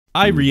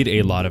I read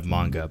a lot of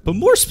manga, but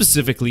more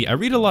specifically, I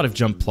read a lot of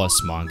Jump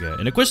Plus manga,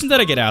 and a question that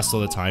I get asked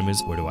all the time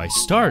is, where do I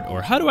start,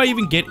 or how do I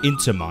even get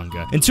into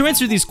manga? And to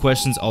answer these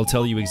questions, I'll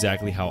tell you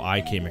exactly how I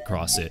came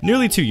across it.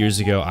 Nearly 2 years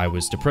ago, I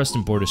was depressed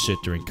and bored as shit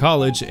during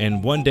college,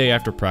 and one day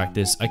after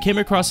practice, I came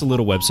across a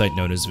little website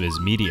known as Viz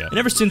Media. And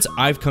ever since,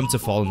 I've come to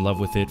fall in love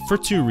with it for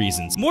two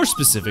reasons. More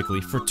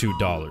specifically, for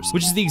 $2,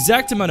 which is the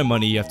exact amount of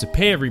money you have to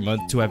pay every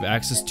month to have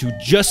access to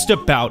just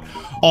about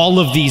all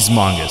of these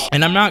mangas.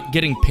 And I'm not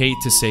getting paid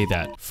to say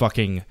that.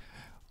 Fucking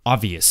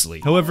obviously.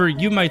 However,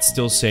 you might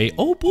still say,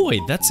 oh boy,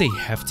 that's a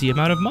hefty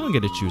amount of manga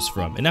to choose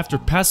from. And after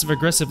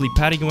passive-aggressively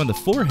patting you on the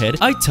forehead,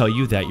 I tell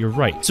you that you're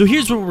right. So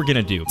here's what we're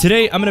gonna do.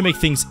 Today, I'm gonna make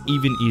things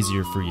even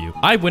easier for you.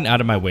 I went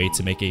out of my way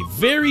to make a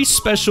very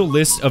special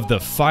list of the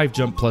 5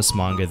 Jump Plus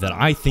manga that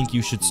I think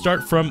you should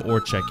start from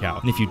or check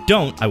out. And if you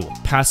don't, I will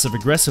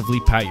passive-aggressively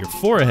pat your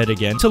forehead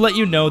again to let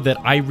you know that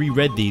I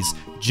reread these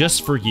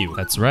just for you.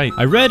 That's right.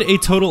 I read a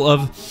total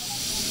of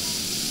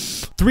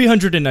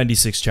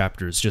 396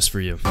 chapters just for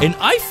you. And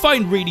I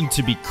find reading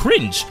to be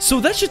cringe,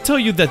 so that should tell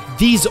you that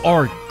these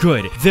are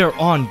good, they're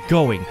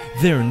ongoing,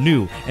 they're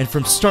new, and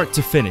from start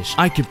to finish,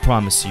 I can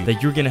promise you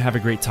that you're gonna have a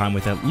great time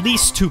with at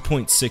least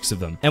 2.6 of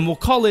them. And we'll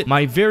call it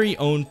my very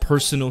own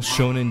personal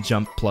Shonen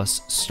Jump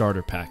Plus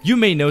starter pack. You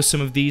may know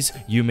some of these,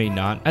 you may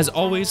not. As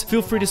always,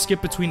 feel free to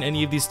skip between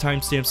any of these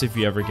timestamps if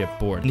you ever get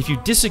bored. And if you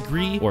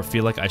disagree or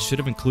feel like I should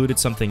have included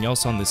something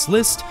else on this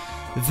list,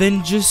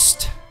 then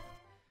just,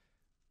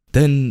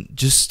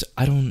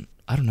 I don't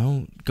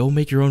know, go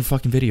make your own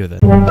fucking video then.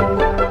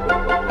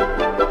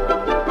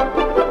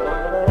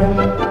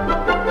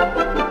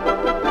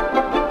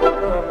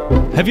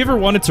 Have you ever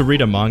wanted to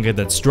read a manga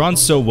that's drawn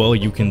so well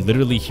you can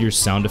literally hear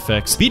sound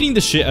effects? Beating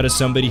the shit out of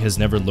somebody has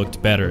never looked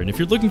better, and if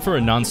you're looking for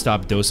a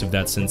non-stop dose of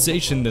that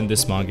sensation, then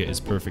this manga is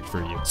perfect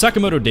for you.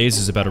 Sakamoto Days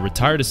is about a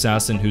retired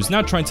assassin who's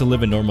now trying to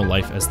live a normal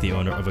life as the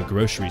owner of a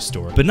grocery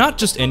store. But not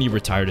just any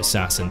retired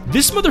assassin.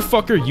 This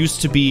motherfucker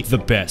used to be the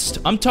best.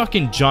 I'm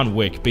talking John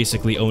Wick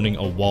basically owning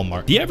a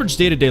Walmart. The average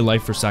day-to-day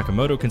life for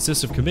Sakamoto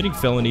consists of committing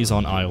felonies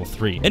on aisle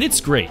 3. And it's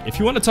great. If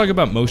you want to talk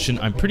about motion,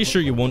 I'm pretty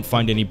sure you won't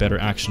find any better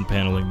action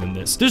paneling than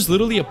this. There's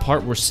literally a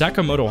part where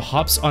Sakamoto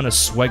hops on a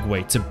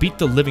swagway to beat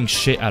the living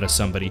shit out of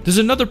somebody. There's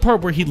another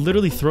part where he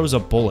literally throws a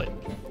bullet.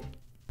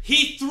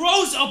 He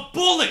throws a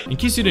bullet! In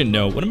case you didn't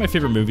know, one of my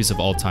favorite movies of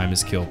all time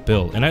is Kill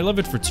Bill, and I love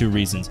it for two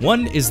reasons.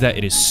 One is that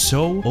it is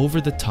so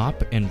over the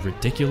top and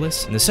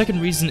ridiculous, and the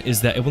second reason is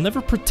that it will never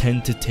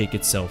pretend to take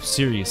itself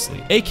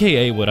seriously,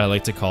 aka what I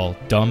like to call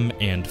dumb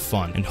and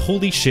fun. And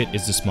holy shit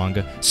is this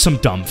manga some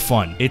dumb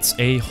fun. It's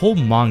a whole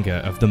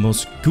manga of the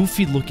most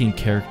goofy looking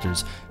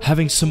characters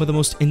having some of the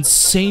most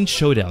insane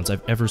showdowns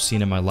I've ever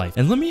seen in my life.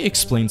 And let me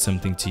explain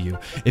something to you.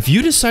 If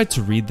you decide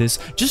to read this,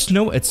 just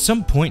know at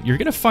some point you're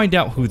gonna find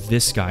out who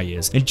this guy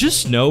is. And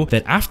just know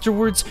that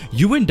afterwards,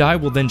 you and I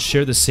will then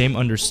share the same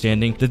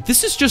understanding that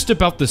this is just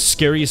about the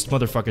scariest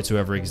motherfucker to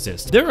ever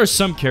exist. There are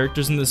some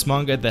characters in this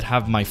manga that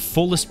have my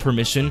fullest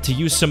permission to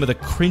use some of the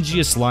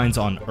cringiest lines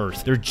on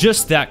earth. They're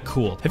just that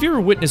cool. Have you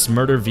ever witnessed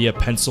murder via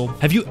pencil?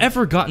 Have you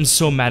ever gotten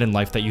so mad in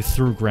life that you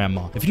threw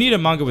grandma? If you need a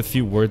manga with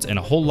few words and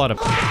a whole lot of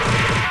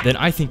then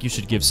I think you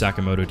should give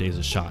Sakamoto Days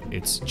a shot.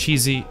 It's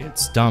cheesy,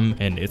 it's dumb,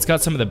 and it's got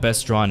some of the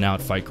best drawn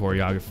out fight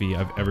choreography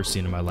I've ever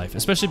seen in my life,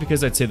 especially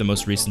because I'd say the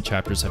most recent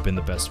chapters have been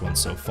the best ones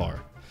so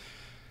far.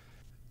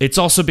 It's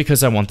also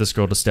because I want this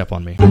girl to step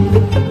on me.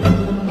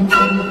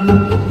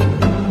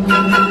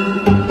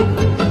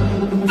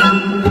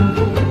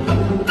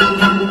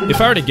 If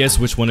I were to guess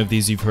which one of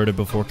these you've heard of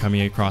before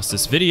coming across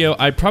this video,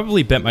 I'd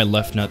probably bet my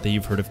left nut that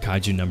you've heard of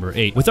Kaiju number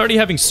 8. With already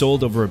having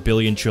sold over 1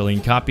 billion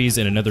trillion copies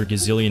and another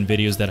gazillion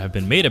videos that have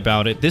been made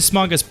about it, this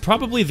manga is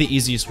probably the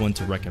easiest one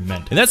to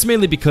recommend. And that's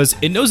mainly because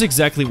it knows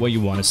exactly what you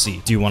want to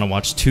see. Do you want to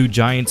watch two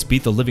giants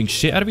beat the living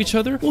shit out of each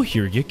other? Well,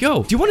 here you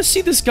go. Do you want to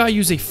see this guy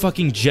use a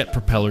fucking jet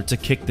propeller to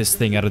kick this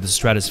thing out of the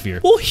stratosphere?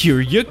 Well,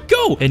 here you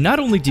go. And not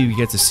only do you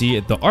get to see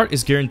it, the art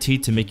is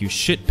guaranteed to make you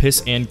shit,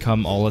 piss, and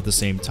cum all at the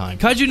same time.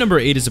 Kaiju number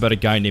 8 is about a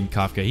guy named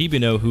Kafka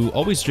Hibino who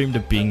always dreamed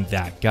of being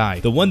that guy,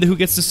 the one who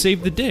gets to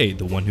save the day,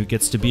 the one who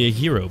gets to be a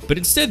hero, but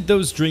instead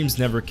those dreams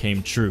never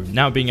came true.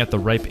 Now being at the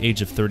ripe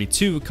age of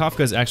 32, Kafka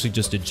is actually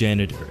just a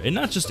janitor, and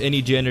not just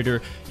any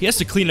janitor, he has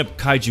to clean up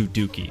Kaiju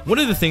Dookie. One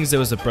of the things that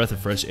was a breath of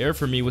fresh air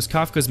for me was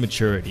Kafka's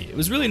maturity. It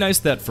was really nice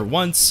that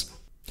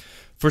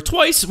for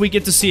twice, we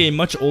get to see a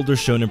much older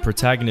shonen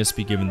protagonist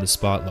be given the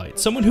spotlight.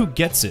 Someone who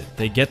gets it.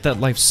 They get that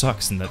life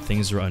sucks and that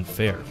things are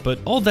unfair. But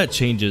all that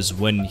changes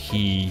when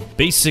he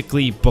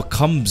basically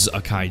becomes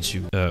a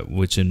kaiju,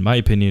 which in my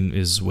opinion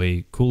is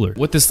way cooler.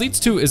 What this leads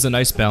to is a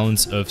nice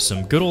balance of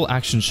some good old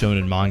action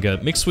shonen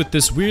manga mixed with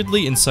this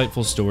weirdly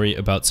insightful story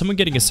about someone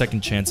getting a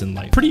second chance in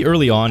life. Pretty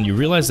early on, you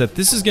realize that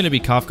this is going to be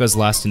Kafka's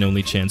last and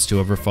only chance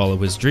to ever follow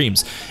his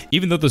dreams,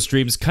 even though those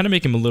dreams kind of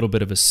make him a little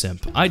bit of a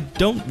simp. I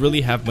don't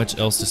really have much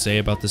else to say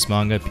about about this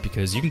manga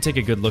because you can take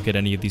a good look at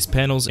any of these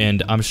panels,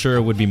 and I'm sure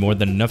it would be more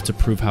than enough to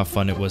prove how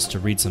fun it was to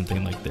read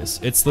something like this.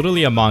 It's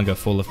literally a manga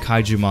full of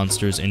kaiju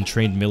monsters and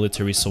trained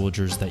military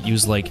soldiers that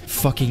use like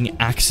fucking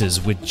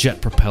axes with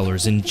jet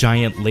propellers and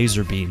giant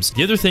laser beams.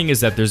 The other thing is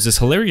that there's this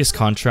hilarious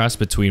contrast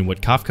between what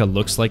Kafka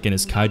looks like in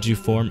his kaiju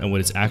form and what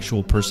his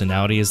actual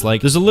personality is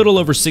like. There's a little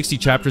over 60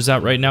 chapters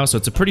out right now, so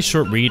it's a pretty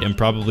short read and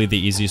probably the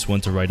easiest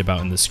one to write about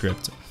in the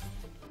script.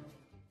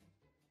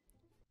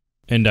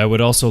 And I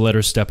would also let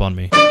her step on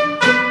me.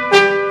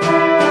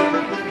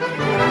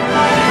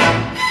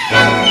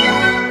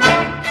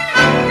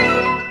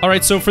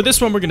 Alright, so for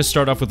this one, we're going to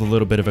start off with a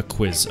little bit of a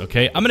quiz,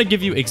 okay? I'm going to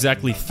give you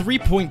exactly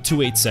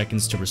 3.28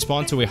 seconds to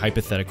respond to a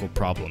hypothetical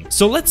problem.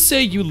 So let's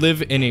say you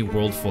live in a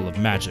world full of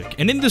magic,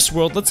 and in this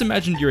world, let's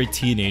imagine you're a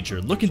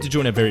teenager looking to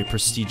join a very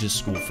prestigious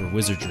school for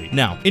wizardry.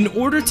 Now, in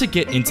order to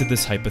get into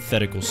this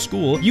hypothetical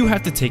school, you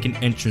have to take an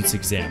entrance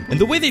exam, and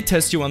the way they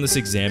test you on this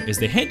exam is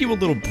they hand you a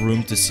little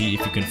broom to see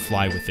if you can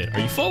fly with it.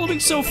 Are you following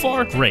so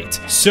far? Great.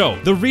 So,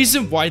 the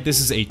reason why this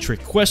is a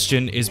trick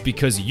question is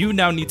because you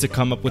now need to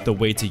come up with a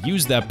way to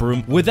use that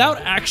broom without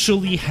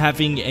actually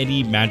having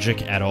any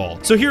magic at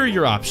all. So here are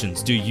your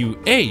options. Do you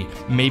A,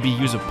 maybe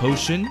use a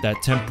potion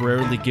that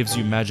temporarily gives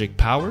you magic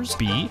powers?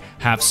 B,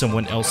 have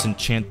someone else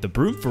enchant the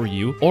broom for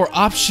you? Or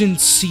option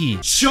C,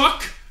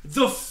 chuck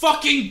the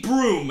fucking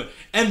broom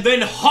and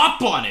then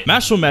hop on it.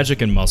 Mashle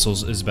Magic and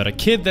Muscles is about a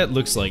kid that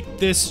looks like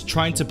this,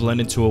 trying to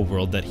blend into a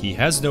world that he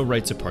has no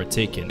right to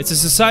partake in. It's a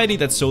society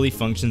that solely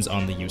functions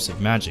on the use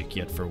of magic,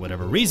 yet for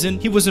whatever reason,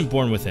 he wasn't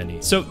born with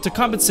any. So to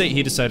compensate,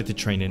 he decided to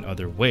train in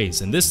other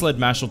ways, and this led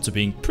Mashle to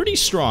being pretty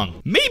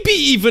strong. Maybe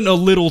even a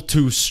little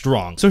too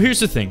strong. So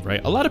here's the thing,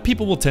 right? A lot of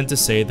people will tend to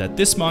say that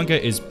this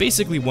manga is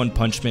basically One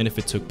Punch Man if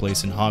it took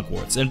place in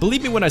Hogwarts, and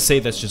believe me when I say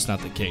that's just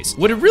not the case.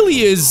 What it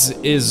really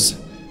is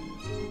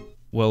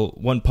well,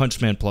 One Punch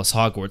Man plus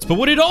Hogwarts, but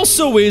what it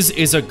also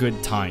is a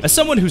good time. As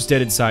someone who's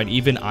dead inside,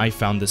 even I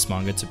found this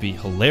manga to be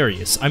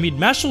hilarious. I mean,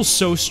 Mashle's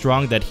so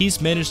strong that he's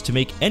managed to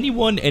make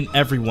anyone and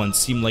everyone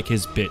seem like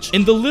his bitch.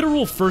 In the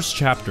literal first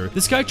chapter,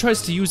 this guy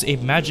tries to use a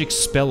magic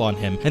spell on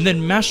him, and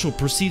then Mashle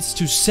proceeds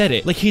to set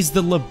it like he's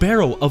the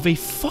libero of a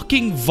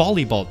fucking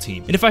volleyball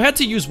team. And if I had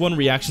to use one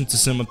reaction to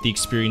sum up the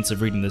experience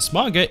of reading this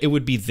manga, it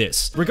would be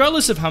this.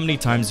 Regardless of how many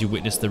times you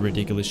witness the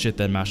ridiculous shit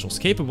that Mashle's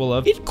capable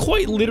of, it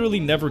quite literally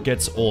never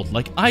gets old.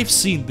 Like, I've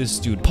seen this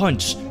dude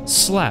punch,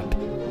 slap,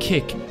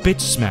 kick,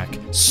 bitch smack,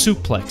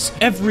 suplex,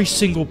 every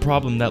single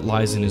problem that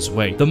lies in his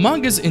way. The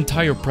manga's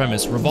entire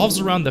premise revolves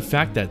around the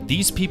fact that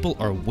these people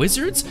are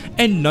wizards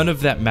and none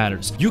of that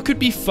matters. You could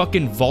be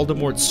fucking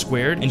Voldemort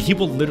squared and he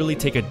will literally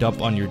take a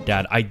dump on your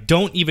dad. I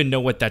don't even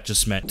know what that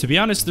just meant. To be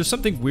honest, there's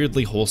something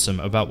weirdly wholesome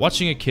about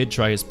watching a kid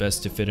try his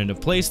best to fit in a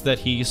place that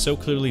he so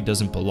clearly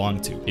doesn't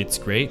belong to. It's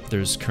great.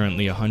 There's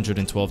currently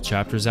 112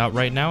 chapters out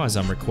right now as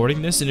I'm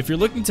recording this, and if you're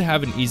looking to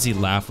have an easy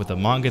laugh with a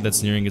manga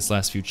that's nearing its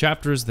last few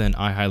chapters, then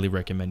I highly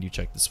recommend you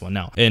check this one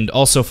out. And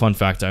also, fun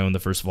fact, I own the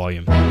first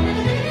volume.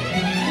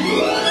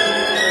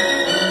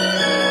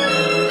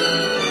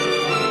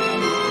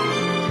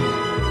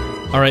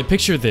 Alright,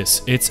 picture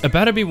this. It's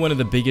about to be one of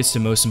the biggest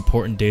and most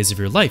important days of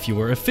your life. You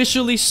are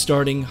officially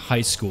starting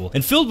high school,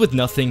 and filled with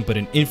nothing but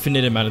an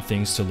infinite amount of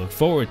things to look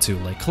forward to,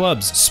 like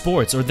clubs,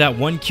 sports, or that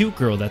one cute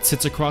girl that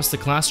sits across the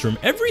classroom.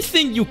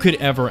 Everything you could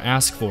ever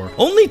ask for.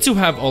 Only to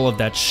have all of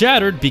that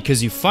shattered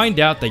because you find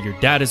out that your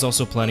dad is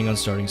also planning on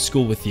starting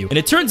school with you. And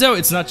it turns out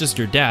it's not just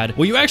your dad.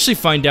 What you actually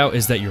find out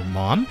is that your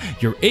mom,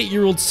 your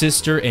 8-year-old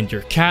sister, and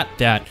your cat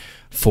that,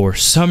 for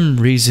some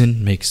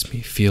reason, makes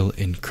me feel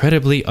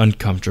incredibly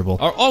uncomfortable,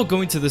 are all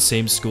going to the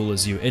same school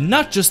as you. And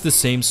not just the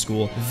same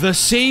school, the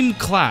same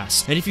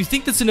class. And if you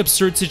think that's an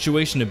absurd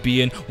situation to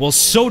be in, well,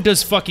 so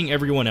does fucking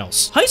everyone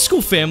else. High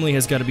School Family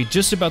has got to be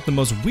just about the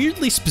most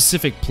weirdly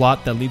specific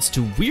plot that leads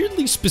to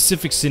weirdly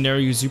specific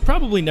scenarios you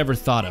probably never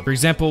thought of. For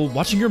example,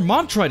 watching your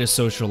mom try to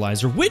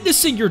socialize, or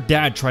witnessing your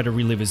dad try to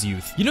relive his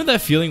youth. You know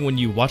that feeling when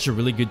you watch a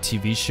really good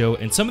TV show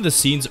and some of the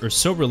scenes are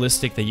so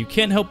realistic that you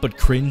can't help but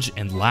cringe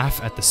and laugh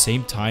at the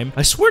same time?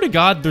 I swear to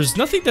God, there's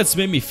nothing that's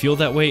made me feel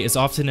that way as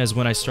often as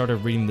when I started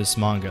reading this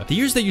manga. The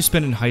years that you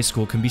spend in high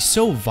school can be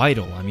so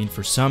vital. I mean,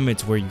 for some,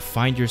 it's where you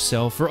find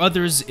yourself. For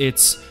others,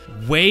 it's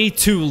way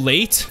too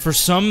late. For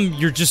some,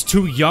 you're just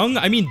too young.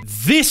 I mean,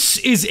 this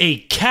is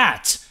a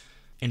cat.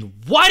 And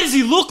why does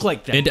he look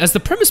like that? And as the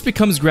premise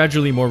becomes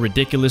gradually more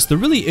ridiculous, there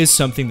really is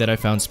something that I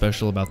found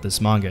special about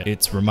this manga.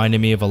 It's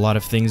reminded me of a lot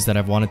of things that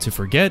I've wanted to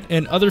forget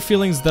and other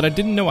feelings that I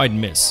didn't know I'd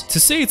miss. To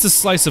say it's a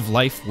slice of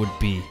life would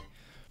be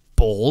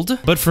bold,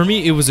 but for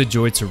me it was a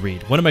joy to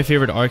read. One of my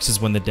favorite arcs is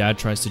when the dad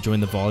tries to join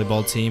the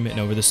volleyball team, and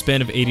over the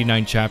span of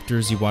 89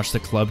 chapters you watch the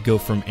club go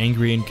from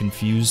angry and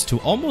confused to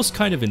almost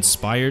kind of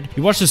inspired.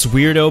 You watch this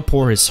weirdo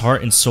pour his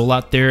heart and soul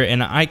out there,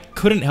 and I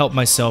couldn't help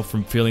myself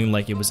from feeling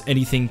like it was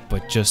anything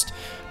but just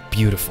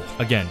beautiful.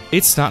 Again,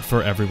 it's not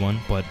for everyone,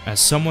 but as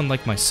someone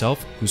like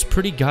myself who's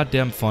pretty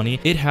goddamn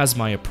funny, it has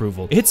my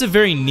approval. It's a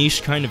very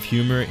niche kind of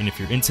humor, and if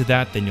you're into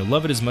that, then you'll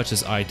love it as much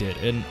as I did.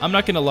 And I'm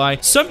not gonna lie,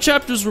 some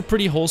chapters were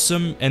pretty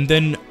wholesome, and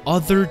then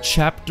other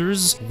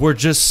chapters were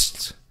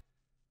just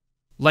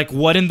Like,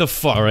 what in the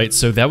fuck? Alright,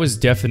 so that was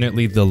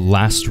definitely the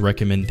last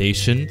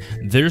recommendation.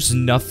 There's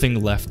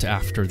nothing left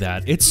after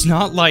that. It's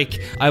not like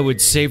I would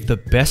save the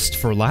best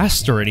for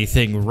last or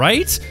anything,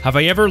 right? Have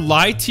I ever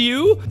lied to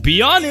you?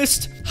 Be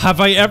honest, have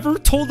I ever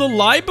told a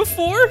lie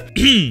before?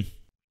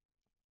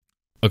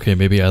 Okay,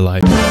 maybe I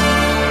lied.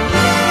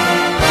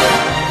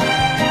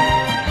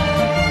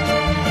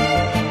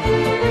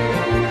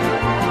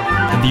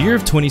 In the year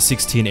of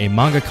 2016, a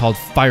manga called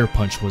Fire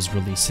Punch was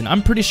released, and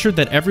I'm pretty sure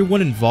that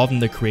everyone involved in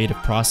the creative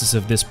process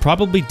of this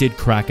probably did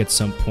crack at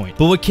some point.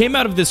 But what came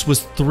out of this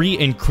was 3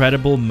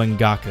 incredible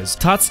mangakas: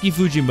 Tatsuki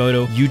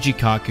Fujimoto, Yuji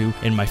Kaku,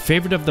 and my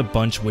favorite of the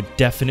bunch would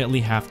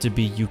definitely have to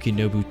be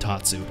Yukinobu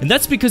Tatsu. And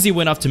that's because he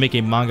went off to make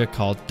a manga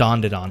called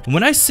Dandadan. And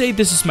when I say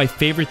this is my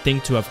favorite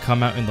thing to have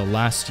come out in the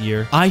last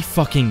year, I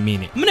fucking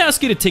mean it. I'm gonna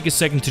ask you to take a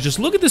second to just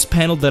look at this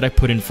panel that I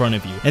put in front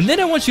of you, and then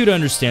I want you to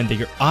understand that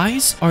your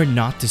eyes are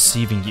not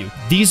deceiving you.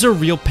 These are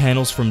real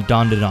panels from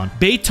Dandadan.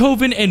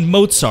 Beethoven and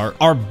Mozart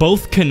are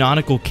both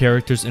canonical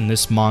characters in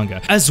this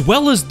manga, as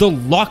well as the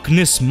Loch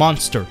Ness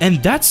Monster.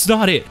 And that's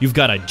not it. You've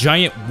got a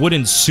giant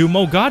wooden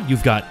sumo god,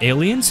 you've got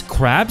aliens,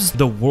 crabs,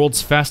 the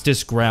world's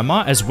fastest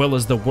grandma, as well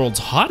as the world's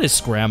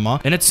hottest grandma,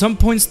 and at some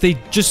points they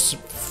just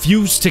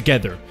fuse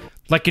together.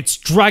 Like it's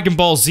Dragon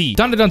Ball Z.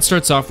 Dandadan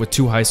starts off with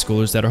 2 high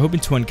schoolers that are hoping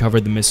to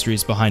uncover the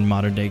mysteries behind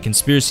modern day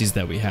conspiracies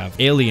that we have.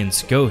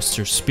 Aliens, ghosts,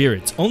 or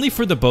spirits, only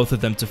for the both of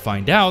them to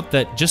find out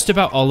that just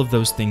about all of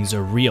those things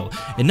are real.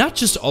 And not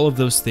just all of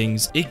those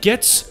things, it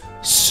gets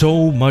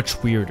so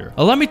much weirder.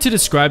 Allow me to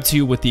describe to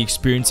you what the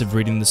experience of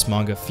reading this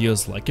manga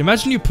feels like.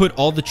 Imagine you put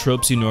all the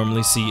tropes you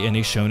normally see in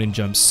a Shonen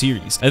Jump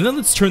series, and then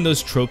let's turn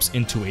those tropes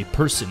into a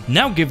person.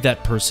 Now give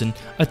that person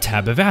a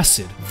tab of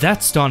acid.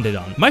 That's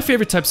Dandadan. My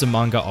favorite types of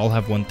manga all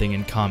have one thing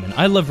in common.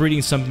 I love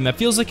reading something that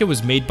feels like it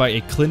was made by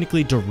a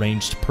clinically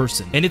deranged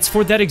person. And it's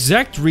for that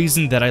exact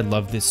reason that I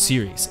love this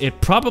series. It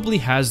probably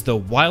has the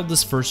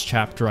wildest first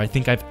chapter I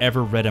think I've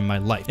ever read in my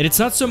life. And it's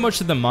not so much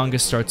that the manga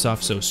starts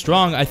off so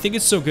strong, I think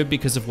it's so good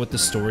because of what the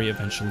story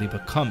eventually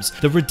becomes.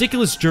 The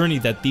ridiculous journey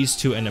that these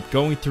two end up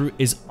going through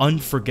is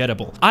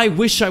unforgettable. I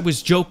wish I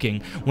was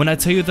joking when I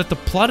tell you that the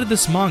plot of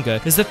this manga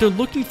is that they're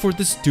looking for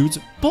this dude's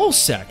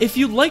ballsack. If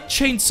you like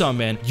Chainsaw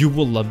Man, you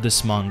will love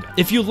this manga.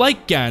 If you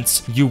like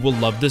Gantz, you will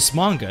love this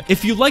manga.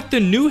 If you like the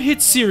new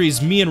hit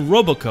series Me and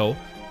Roboco,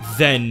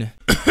 then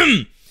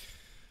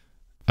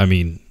I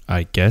mean,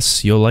 I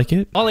guess you'll like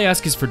it. All I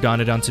ask is for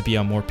Dandadan to be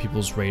on more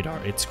people's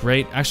radar. It's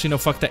great. Actually, no,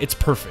 fuck that. It's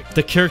perfect.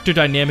 The character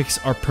dynamics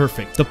are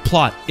perfect. The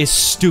plot is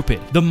stupid.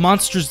 The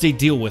monsters they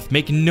deal with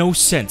make no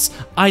sense.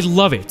 I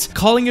love it.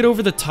 Calling it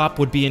over the top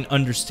would be an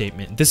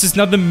understatement. This is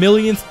now the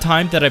millionth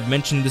time that I've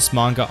mentioned this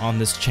manga on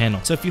this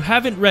channel. So if you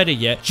haven't read it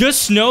yet,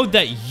 just know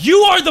that you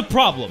are the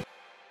problem.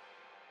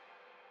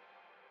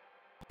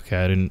 Okay,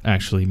 I didn't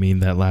actually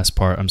mean that last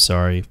part. I'm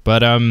sorry.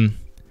 But,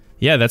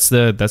 yeah, that's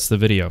the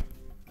video.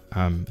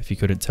 If you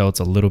couldn't tell,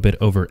 it's a little bit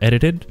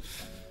over-edited,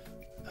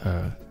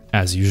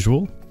 as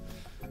usual.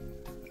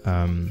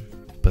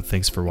 But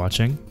thanks for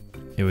watching.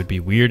 It would be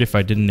weird if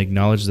I didn't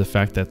acknowledge the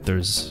fact that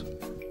there's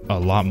a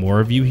lot more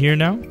of you here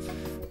now.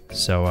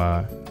 So,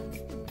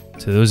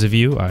 to those of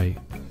you, I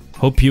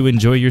hope you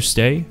enjoy your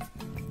stay.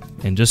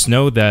 And just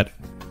know that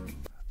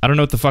I don't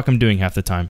know what the fuck I'm doing half the time.